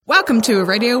Welcome to a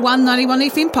Radio 191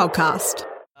 FM podcast.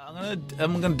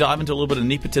 I'm going to dive into a little bit of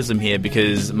nepotism here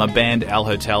because my band El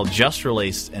Hotel just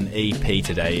released an EP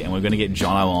today, and we're going to get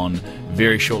Jono on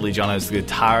very shortly. Jono's the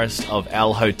guitarist of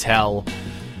El Hotel.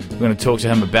 We're going to talk to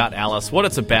him about Ellis, what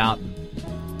it's about,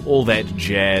 all that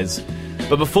jazz.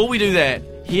 But before we do that,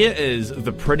 here is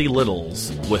The Pretty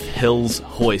Littles with Hills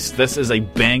Hoist. This is a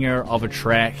banger of a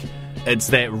track. It's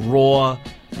that raw,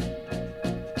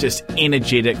 just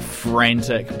energetic,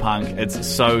 frantic punk. It's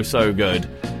so good.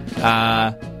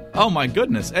 Oh my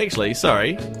goodness, actually,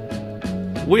 sorry.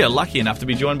 We are lucky enough to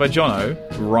be joined by Jono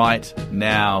right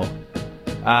now.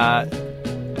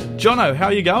 Jono, how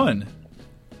are you going?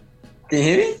 Can you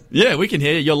hear me? Yeah, we can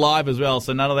hear you. You're live as well,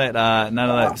 so none of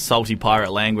that salty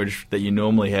pirate language that you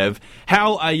normally have.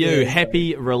 How are you? Yeah.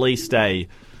 Happy release day.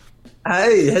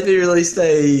 Hey, happy release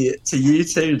day to you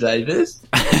too, David.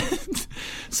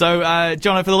 So,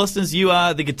 Jono, for the listeners, you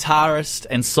are the guitarist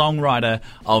and songwriter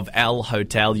of El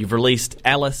Hotel. You've released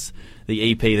Ellis,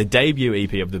 the EP, the debut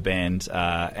EP of the band,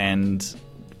 and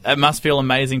it must feel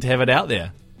amazing to have it out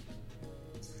there.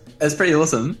 It's pretty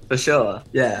awesome, for sure.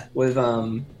 Yeah, we've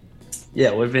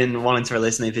been wanting to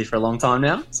release an EP for a long time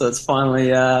now, so it's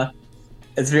finally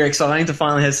it's very exciting to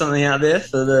finally have something out there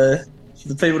for the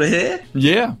people to hear.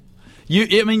 Yeah. You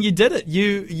did it.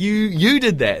 You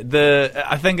did that.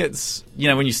 I think it's,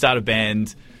 when you start a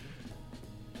band,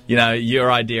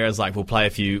 your idea is like,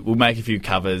 we'll make a few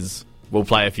covers, we'll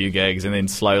play a few gigs, and then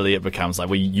slowly it becomes like,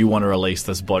 you want to release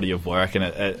this body of work, and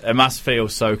it must feel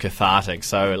so cathartic,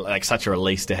 so like such a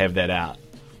release to have that out.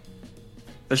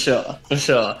 For sure.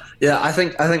 Yeah, I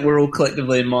think we're all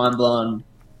collectively mind blown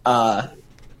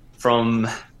from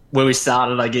where we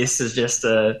started, I guess, as just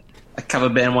a cover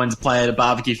band wanting to play at a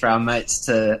barbecue for our mates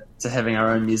to having our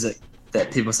own music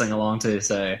that people sing along to.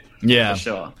 So yeah, for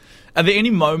sure. Are there any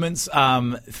moments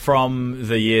from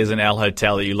the years in El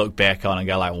Hotel that you look back on and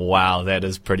go like, wow, that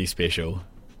is pretty special?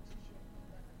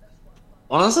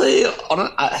 Honestly,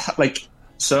 like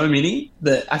so many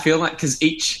that I feel like, because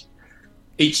each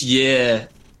year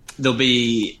there'll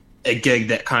be a gig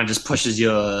that kind of just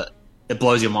it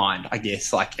blows your mind, I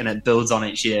guess, like, and it builds on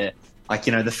each year. Like,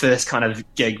 the first kind of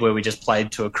gig where we just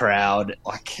played to a crowd,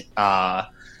 like, of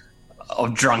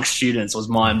drunk students was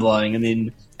mind-blowing.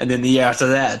 And then the year after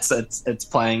that, it's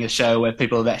playing a show where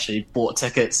people have actually bought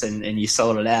tickets and you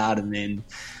sold it out, and then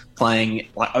playing,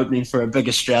 like, opening for a big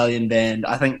Australian band.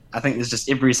 I think there's just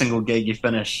every single gig you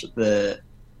finish, you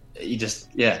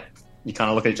kind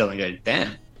of look at each other and go,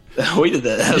 damn. We did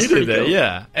that. That was pretty cool.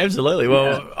 Yeah, absolutely.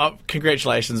 Well,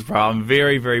 congratulations, bro. I'm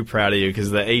very, very proud of you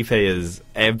because the EP is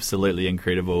absolutely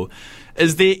incredible.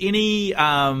 Is there any,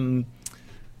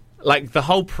 like the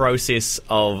whole process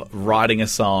of writing a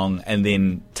song and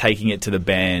then taking it to the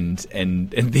band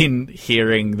and then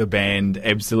hearing the band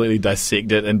absolutely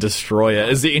dissect it and destroy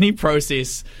it? Is there any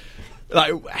process,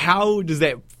 like how does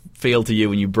that feel to you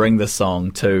when you bring the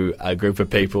song to a group of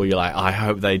people? You're like, I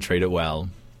hope they treat it well.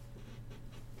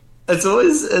 It's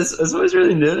always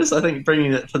really nervous, I think,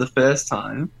 bringing it for the first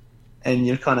time, and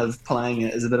you're kind of playing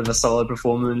it as a bit of a solo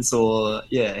performance, or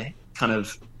that's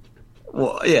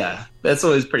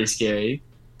always pretty scary.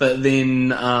 But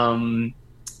then, and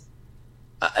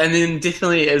then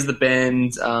definitely as the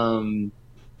band,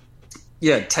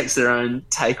 takes their own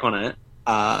take on it.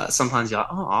 Sometimes you're like,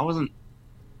 oh,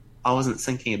 I wasn't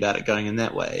thinking about it going in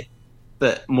that way,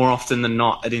 but more often than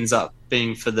not, it ends up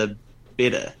being for the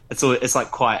better. It's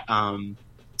like quite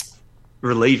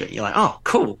relieving. You're like, oh,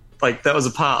 cool. Like that was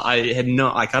a part I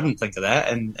didn't think of that,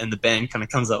 and the band kind of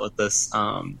comes up with this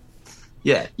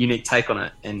unique take on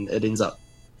it, and it ends up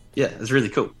it's really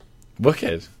cool.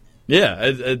 Wicked. Yeah,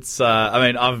 it's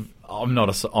I'm no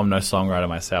songwriter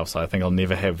myself, so I think I'll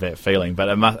never have that feeling, but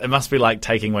it must be like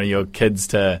taking one of your kids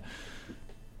to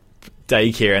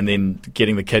daycare and then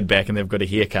getting the kid back and they've got a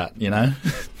haircut, Yeah.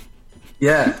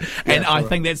 And I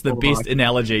think that's the best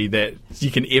analogy that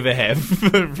you can ever have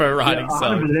for writing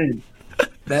songs.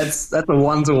 That's a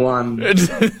one-to-one.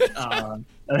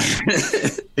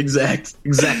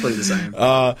 Exactly the same.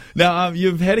 Now,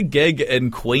 you've had a gig in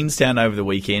Queenstown over the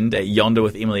weekend at Yonder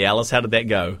with Emily Ellis. How did that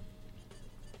go?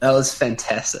 That was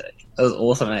fantastic. That was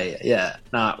awesome, eh? Yeah.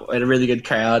 We had a really good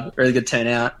crowd, really good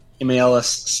turnout. Emily Ellis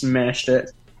smashed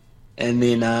it. And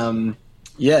then,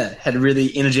 had a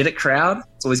really energetic crowd.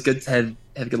 It's always good to have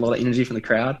a lot of energy from the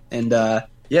crowd. And, got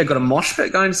a mosh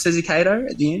pit going to Suzy Cato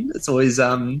at the end. It's always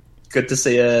good to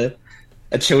see a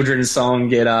children's song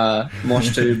get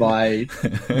moshed to by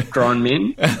grown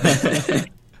men.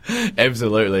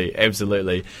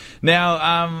 Absolutely.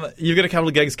 Now, you've got a couple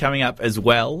of gigs coming up as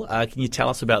well. Can you tell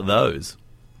us about those?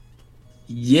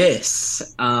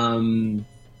 Yes.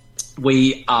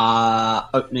 we are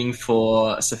opening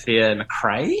for Sophia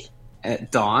McRae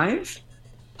at Dive,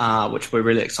 which we're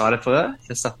really excited for.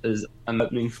 Her stuff is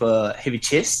opening for Heavy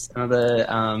Chest,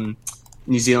 another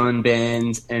New Zealand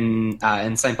band in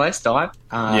the same place, Dive.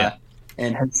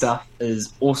 And his stuff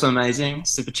is also amazing,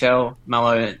 super chill,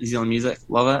 mellow New Zealand music,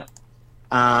 love it.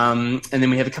 And then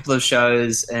we have a couple of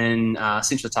shows in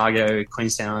Central Otago,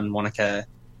 Queenstown, Wanaka,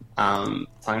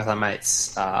 playing with our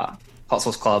mates, Hot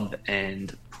Sauce Club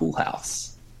and Pool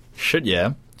House. Shit,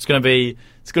 yeah, it's gonna be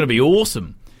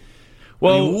awesome.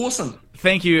 Well, awesome.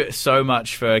 Thank you so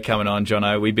much for coming on,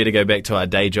 Jono. We better go back to our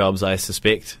day jobs, I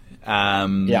suspect.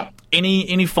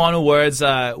 Any final words?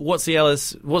 What's the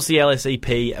Ellis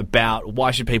EP about?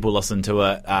 Why should people listen to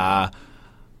it?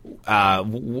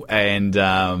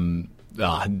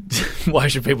 Why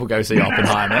should people go see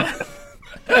Oppenheimer?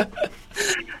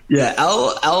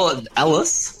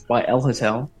 Ellis by El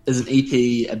Hotel is an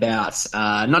EP about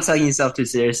not taking yourself too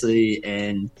seriously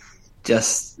and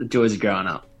just the joys of growing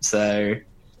up. So,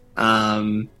 give it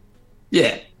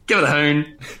a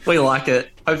hoon. We like it.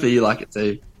 Hopefully you like it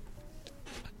too.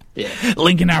 Yeah.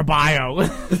 Link in our bio.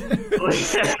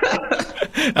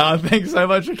 Thanks so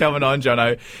much for coming on,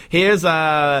 Jono. Here's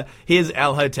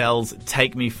El Hotel's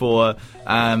Take Me For,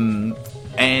 and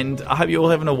I hope you're all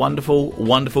having a wonderful,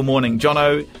 wonderful morning.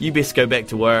 Jono, you best go back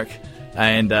to work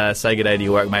and say good day to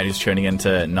your workmate who's tuning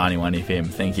into 91 FM.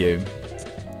 Thank you.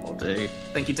 Will do.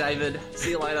 Thank you, David.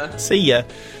 See you later. See ya.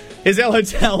 Here's El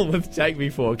Hotel with Take Me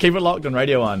For. Keep it locked on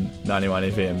Radio 1, 91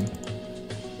 FM.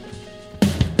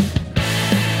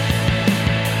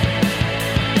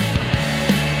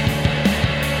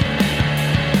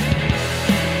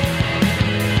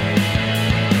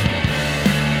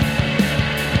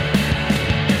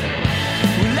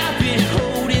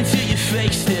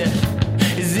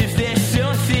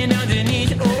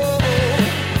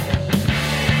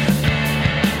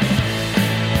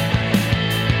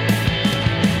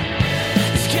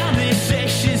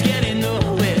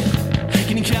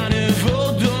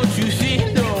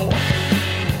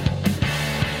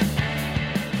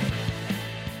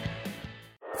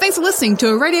 Thanks for listening to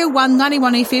a Radio 1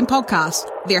 91 FM podcast.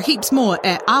 There are heaps more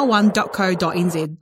at r1.co.nz.